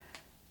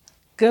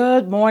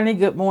Good morning,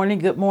 good morning,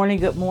 good morning,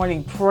 good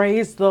morning.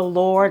 Praise the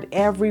Lord,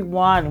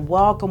 everyone.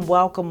 Welcome,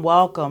 welcome,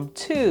 welcome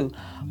to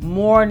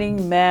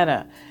Morning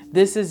Manna.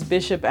 This is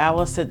Bishop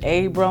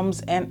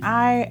Abrams, and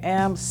I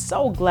am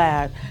so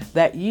glad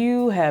that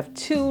you have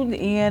tuned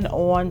in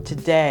on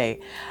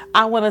today.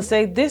 I want to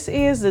say this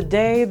is the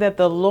day that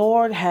the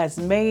Lord has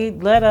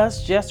made. Let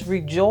us just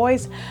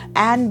rejoice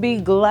and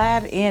be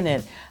glad in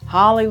it.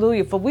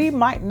 Hallelujah. For we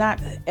might not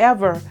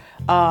ever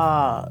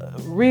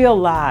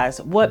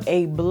realize what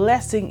a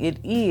blessing it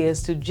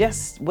is to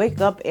just wake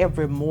up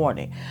every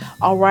morning.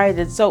 All right.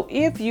 And so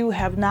if you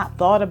have not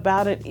thought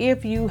about it,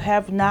 if you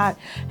have not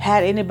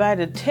had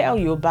anybody to tell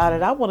you about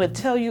it, I want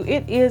to tell you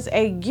it is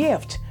a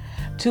gift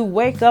to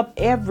wake up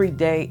every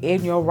day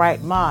in your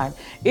right mind.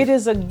 It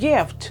is a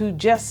gift to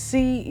just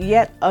see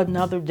yet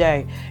another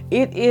day.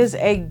 It is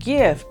a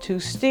gift to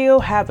still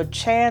have a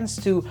chance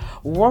to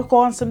work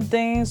on some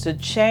things, to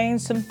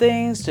change some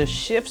things, to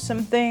shift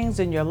some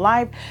things in your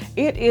life.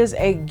 It is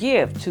a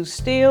gift to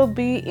still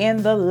be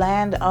in the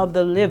land of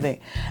the living.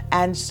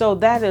 And so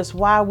that is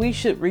why we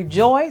should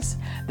rejoice.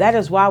 That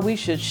is why we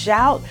should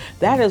shout.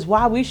 That is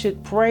why we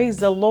should praise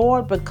the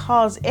Lord,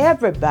 because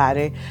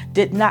everybody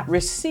did not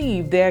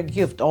receive their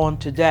gift on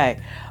today.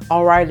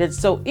 All right. And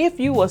so if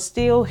you are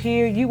still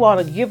here, you ought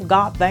to give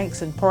God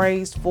thanks and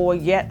praise for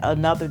yet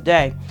another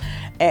day.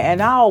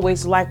 And I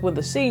always like when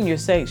the senior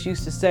saints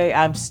used to say,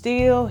 I'm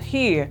still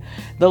here.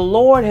 The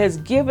Lord has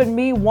given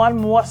me one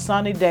more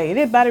sunny day.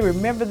 Anybody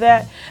remember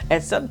that?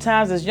 And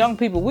sometimes as young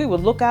people, we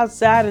would look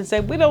outside and say,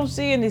 we don't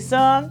see any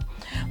sun.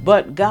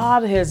 But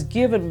God has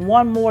given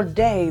one more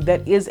day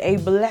that is a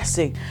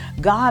blessing.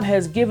 God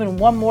has given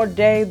one more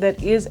day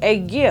that is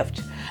a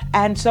gift.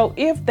 And so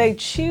if they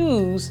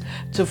choose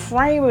to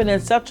frame it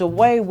in such a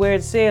way where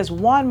it says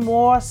one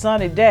more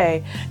sunny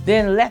day,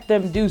 then let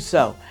them do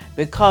so,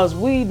 because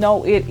we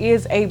know it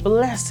is a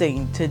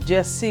blessing to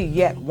just see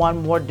yet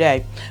one more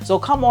day. So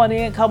come on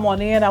in, come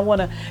on in. I want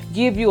to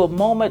give you a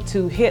moment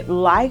to hit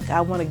like.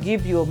 I want to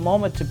give you a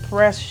moment to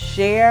press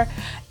share.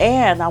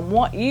 And I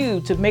want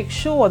you to make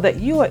sure that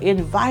you are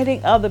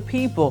inviting other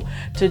people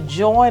to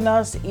join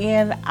us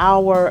in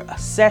our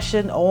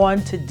session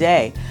on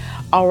today.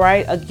 All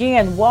right.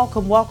 Again,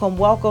 welcome, welcome,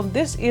 welcome.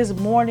 This is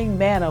Morning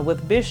Manna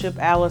with Bishop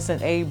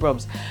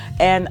Abrams.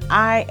 And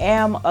I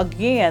am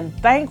again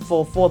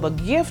thankful for the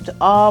gift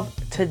of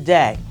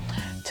today.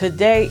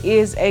 Today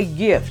is a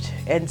gift.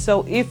 And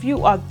so if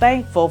you are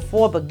thankful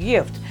for the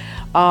gift,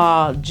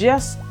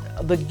 just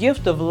the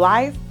gift of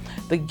life,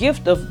 the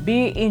gift of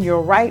being in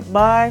your right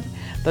mind,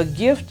 the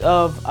gift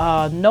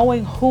of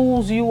knowing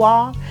whose you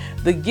are,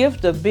 the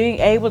gift of being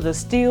able to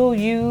still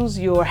use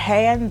your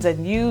hands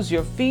and use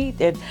your feet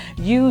and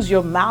use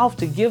your mouth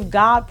to give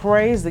God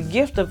praise, the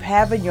gift of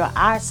having your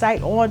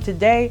eyesight on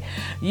today,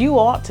 you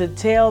ought to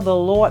tell the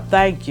Lord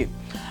thank you.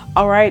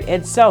 All right.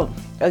 And so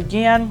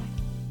again,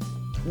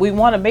 we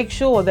want to make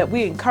sure that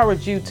we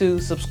encourage you to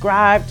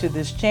subscribe to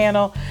this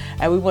channel,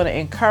 and we want to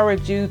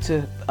encourage you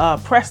to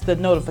press the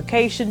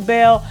notification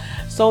bell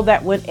so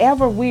that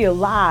whenever we are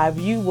live,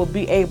 you will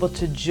be able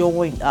to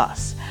join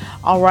us.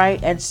 All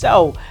right. And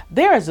so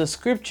there is a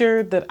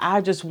scripture that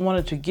I just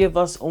wanted to give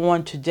us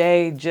on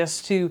today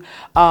just to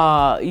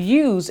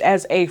use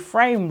as a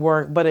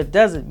framework, but it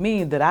doesn't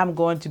mean that I'm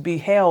going to be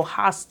held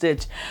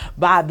hostage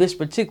by this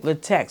particular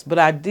text. But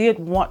I did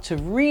want to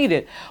read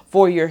it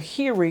for your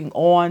hearing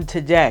on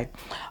today.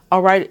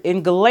 All right.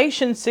 In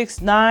Galatians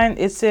 6:9,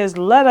 it says,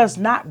 let us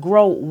not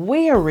grow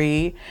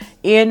weary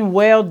in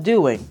well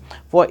doing,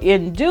 for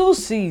in due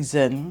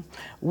season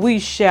we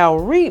shall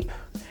reap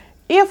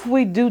if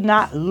we do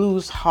not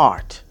lose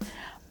heart.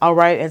 All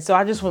right. And so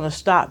I just want to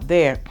stop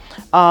there.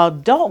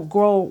 Don't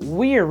grow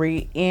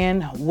weary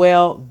in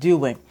well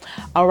doing.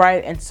 All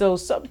right. And so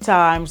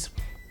sometimes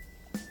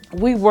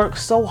we work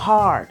so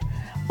hard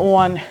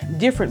on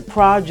different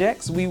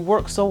projects. We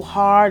work so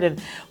hard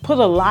and put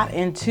a lot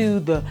into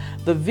the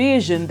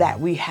vision that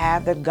we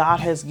have, that God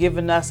has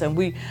given us, and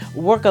we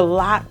work a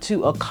lot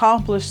to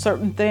accomplish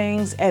certain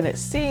things, and it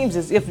seems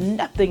as if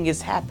nothing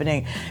is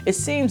happening. It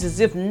seems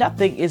as if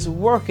nothing is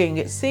working.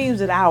 It seems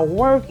that our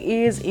work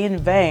is in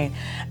vain.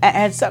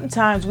 And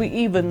sometimes we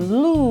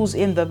even lose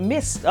in the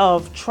midst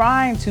of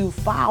trying to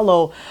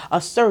follow a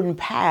certain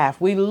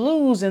path. We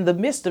lose in the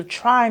midst of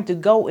trying to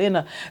go in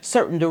a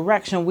certain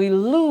direction. We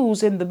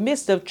lose in the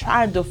midst of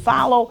trying to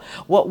follow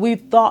what we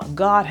thought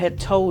God had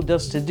told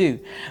us to do.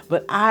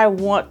 But I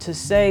want to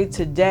say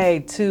today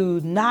to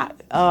not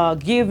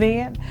give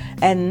in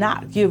and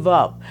not give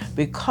up,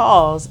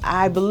 because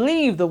I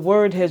believe the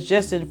word has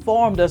just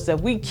informed us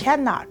that we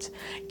cannot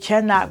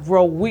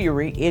grow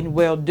weary in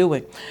well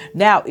doing.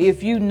 Now,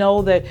 if you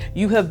know that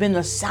you have been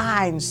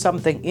assigned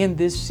something in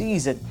this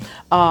season,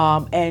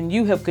 and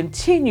you have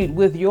continued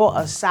with your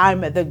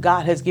assignment that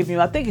God has given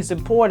you, I think it's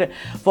important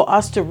for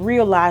us to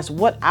realize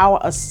what our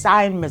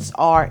assignments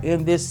are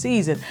in this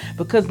season,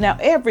 because now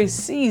every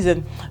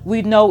season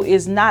we know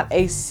is not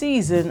a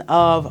season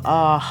of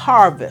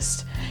harvest.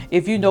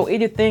 if you know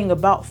anything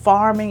about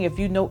farming, if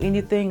you know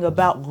anything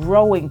about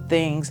growing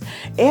things,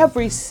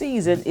 every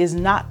season is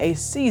not a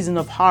season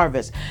of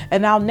harvest.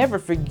 And I'll never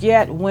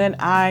forget when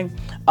I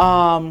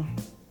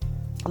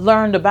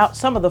learned about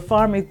some of the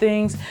farming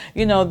things.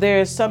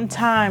 There's some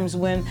times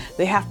when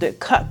they have to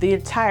cut the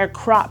entire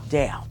crop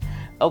down.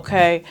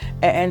 Okay.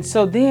 And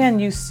so then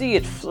you see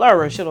it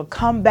flourish. It'll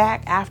come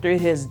back after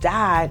it has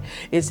died.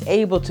 It's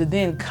able to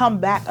then come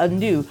back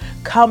anew,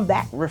 come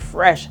back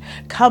refreshed,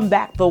 come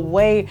back the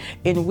way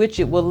in which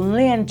it will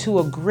lend to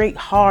a great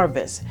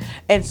harvest.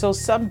 And so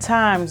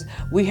sometimes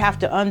we have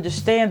to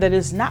understand that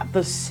it's not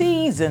the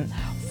season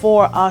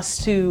for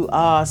us to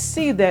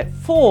see that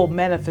full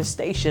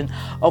manifestation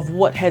of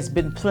what has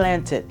been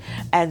planted.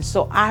 And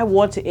so I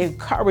want to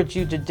encourage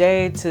you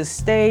today to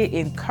stay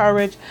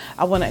encouraged.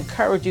 I want to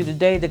encourage you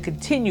today to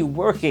continue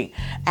working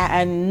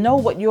and know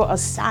what your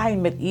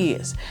assignment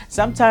is.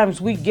 Sometimes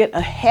we get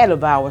ahead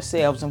of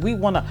ourselves and we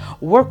want to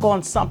work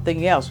on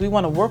something else. We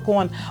want to work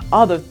on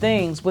other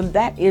things when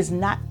that is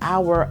not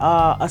our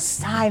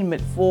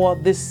assignment for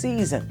this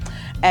season.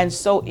 And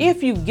so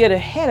if you get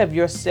ahead of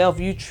yourself,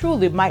 you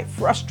truly might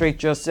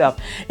frustrate yourself.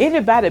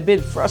 Anybody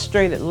been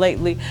frustrated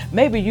lately?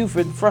 Maybe you've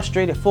been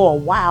frustrated for a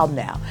while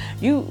now.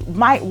 You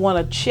might want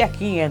to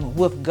check in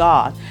with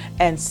God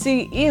and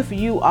see if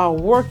you are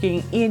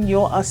working in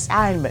your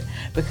assignment.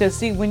 Because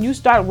see, when you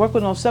start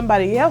working on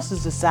somebody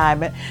else's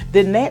assignment,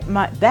 then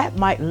that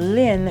might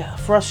lend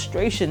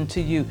frustration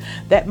to you.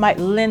 That might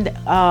lend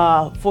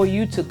for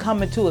you to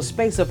come into a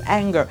space of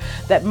anger.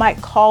 That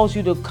might cause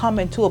you to come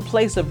into a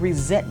place of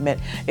resentment.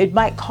 It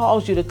might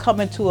cause you to come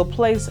into a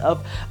place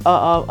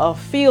of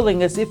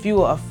feeling as if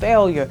you are a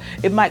failure.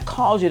 It might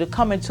cause you to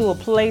come into a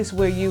place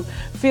where you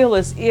feel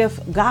as if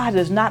God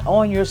is not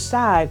on your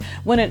side,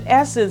 when in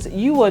essence,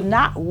 you are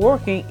not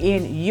working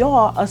in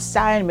your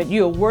assignment.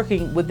 You're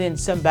working within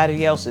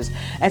somebody else's.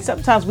 And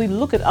sometimes we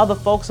look at other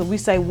folks and we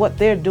say, what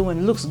they're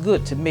doing looks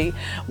good to me.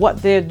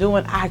 What they're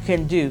doing, I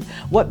can do.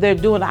 What they're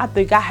doing, I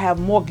think I have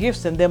more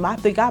gifts than them. I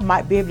think I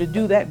might be able to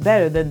do that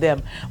better than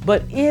them.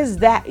 But is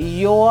that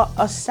your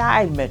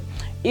assignment?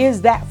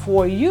 Is that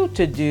for you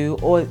to do,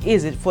 or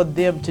is it for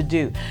them to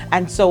do?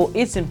 And so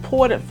it's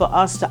important for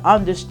us to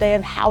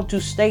understand how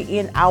to stay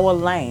in our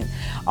lane.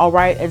 All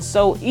right. And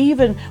so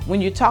even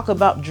when you talk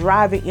about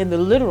driving in the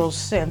literal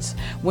sense,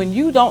 when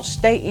you don't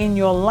stay in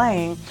your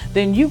lane,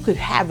 then you could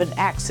have an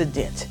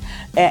accident,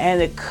 and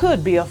it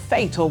could be a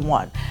fatal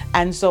one.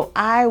 And so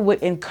I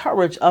would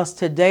encourage us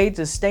today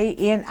to stay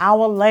in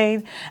our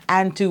lane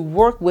and to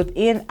work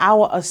within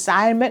our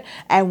assignment.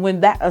 And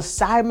when that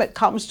assignment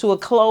comes to a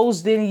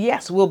close, then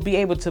yes, we'll be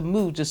able to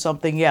move to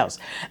something else.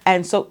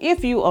 And so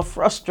if you are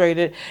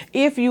frustrated,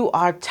 if you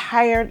are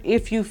tired,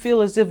 if you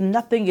feel as if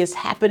nothing is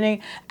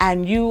happening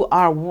and you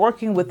are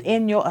working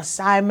within your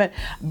assignment,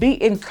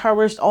 be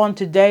encouraged on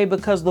today,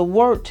 because the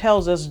word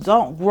tells us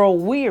don't grow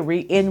weary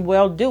in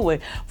well doing,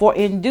 for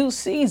in due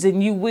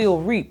season you will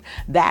reap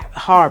that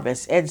harvest.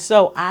 And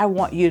so I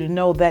want you to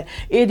know that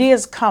it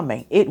is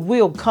coming. It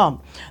will come.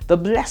 The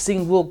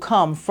blessing will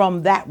come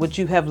from that which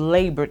you have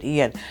labored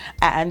in.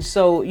 And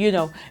so,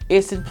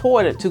 it's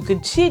important to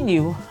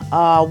continue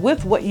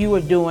with what you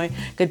are doing,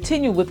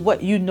 continue with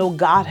what you know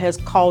God has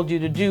called you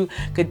to do,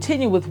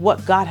 continue with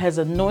what God has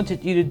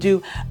anointed you to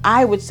do.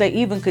 I would say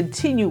even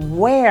continue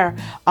where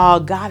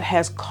God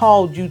has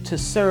called you to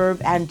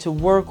serve and to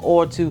work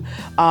or to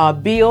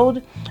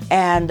build,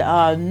 and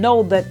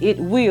know that it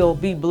will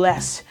be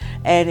blessed,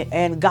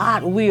 and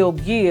God will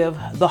give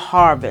the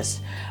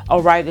harvest.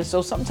 All right. And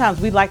so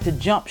sometimes we like to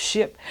jump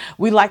ship.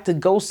 We like to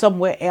go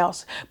somewhere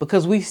else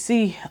because we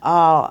see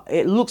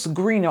it looks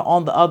greener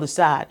on the other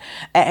side.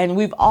 And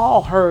we've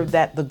all heard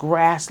that the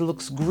grass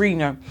looks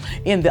greener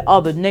in the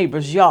other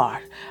neighbor's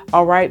yard.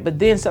 All right. But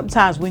then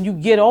sometimes when you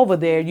get over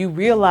there, you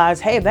realize,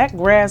 hey, that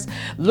grass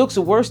looks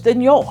worse than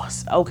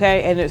yours.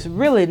 OK. And it's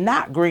really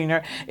not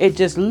greener. It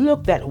just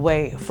looked that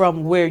way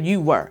from where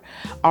you were.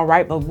 All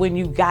right. But when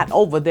you got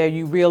over there,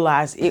 you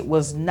realize it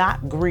was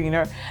not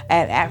greener,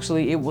 and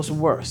actually it was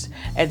worse.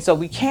 And so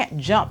we can't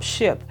jump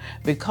ship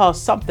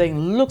because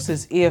something looks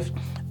as if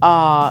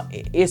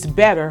it's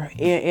better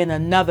in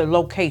another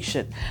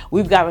location.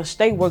 We've got to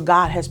stay where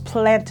God has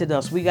planted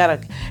us. We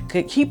got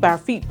to keep our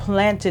feet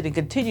planted and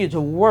continue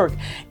to work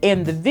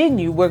in the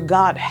venue where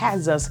God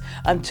has us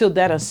until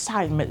that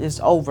assignment is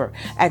over.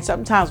 And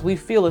sometimes we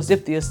feel as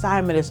if the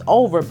assignment is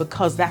over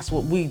because that's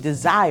what we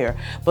desire.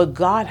 But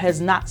God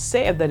has not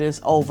said that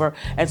it's over.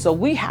 And so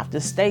we have to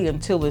stay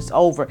until it's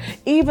over,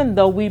 even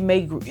though we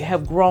may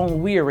have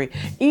grown weary,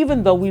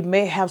 even though we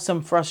may have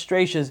some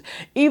frustrations,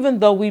 even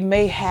though we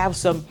may have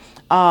some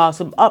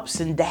some ups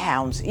and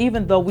downs,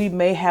 even though we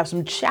may have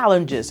some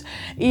challenges,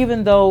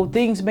 even though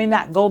things may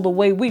not go the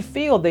way we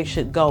feel they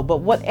should go, but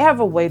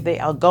whatever way they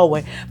are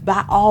going,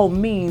 by all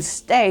means,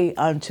 stay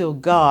until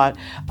God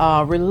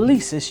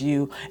releases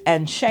you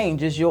and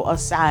changes your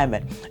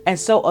assignment. And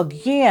so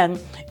again,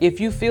 if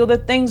you feel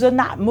that things are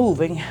not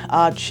moving,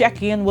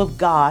 check in with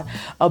God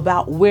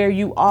about where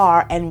you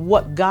are and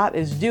what God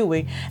is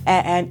doing,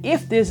 and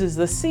if this is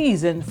the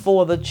season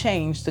for the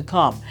change to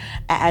come.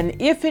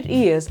 And if it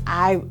is,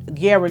 I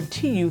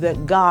guarantee you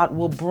that God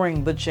will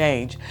bring the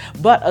change.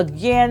 But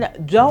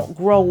again, don't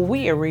grow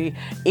weary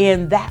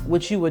in that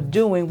which you are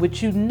doing,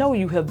 which you know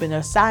you have been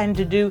assigned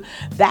to do,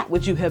 that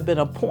which you have been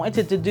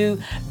appointed to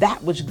do,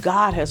 that which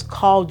God has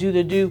called you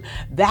to do,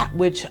 that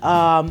which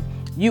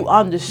you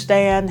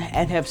understand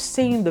and have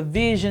seen the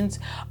visions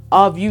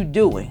of you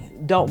doing.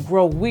 Don't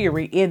grow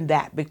weary in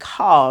that,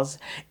 because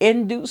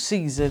in due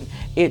season,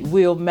 it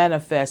will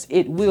manifest,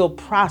 it will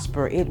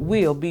prosper, it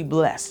will be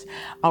blessed.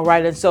 All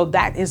right. And so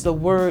that is the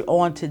word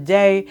on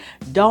today.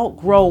 Don't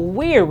grow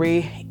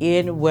weary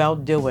in well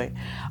doing.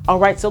 All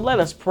right, so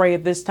let us pray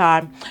at this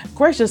time.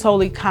 Gracious,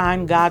 holy,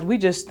 kind God, we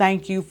just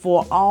thank you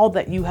for all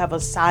that you have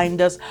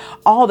assigned us,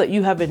 all that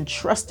you have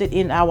entrusted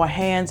in our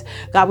hands.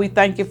 God, we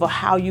thank you for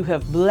how you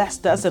have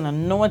blessed us and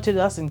anointed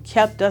us and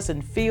kept us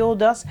and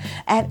filled us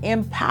and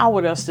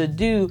empowered us to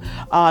do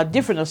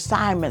different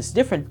assignments,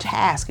 different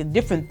tasks, and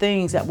different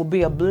things that will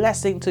be a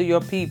blessing to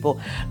your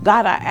people.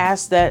 God, I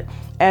ask that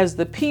as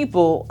the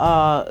people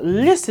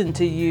listen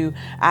to you,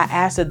 I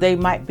ask that they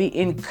might be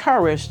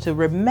encouraged to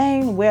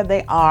remain where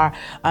they are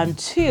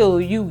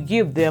until you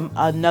give them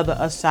another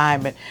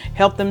assignment.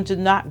 Help them to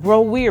not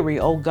grow weary,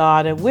 oh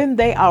God. And when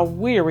they are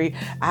weary,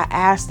 I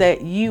ask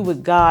that you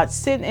would, God,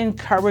 send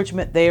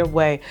encouragement their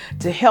way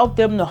to help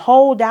them to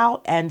hold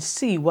out and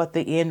see what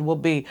the end will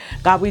be.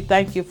 God, we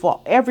thank you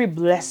for every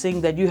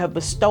blessing that you have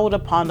bestowed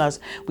upon us.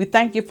 We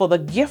thank you for the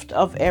gift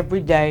of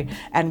every day.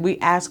 And we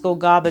ask, oh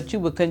God, that you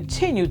would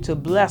continue to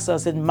bless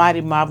us in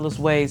mighty, marvelous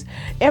ways.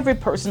 Every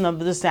person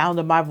under the sound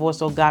of my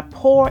voice, oh God,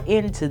 pour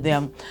into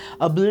them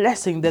a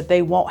blessing that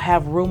they won't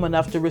have room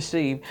enough to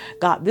receive.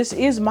 God, this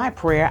is my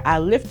prayer. I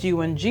lift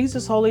you in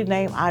Jesus' holy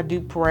name. I do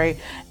pray.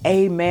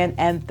 Amen.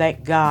 And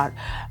thank God.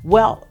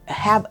 Well,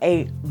 have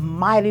a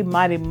mighty,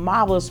 mighty,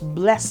 marvelous,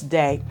 blessed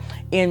day,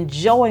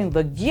 enjoying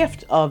the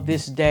gift of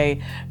this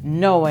day,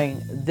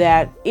 knowing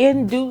that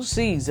in due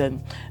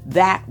season,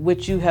 that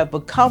which you have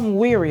become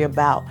weary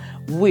about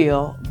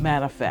will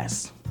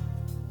manifest.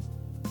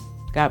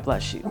 God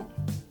bless you.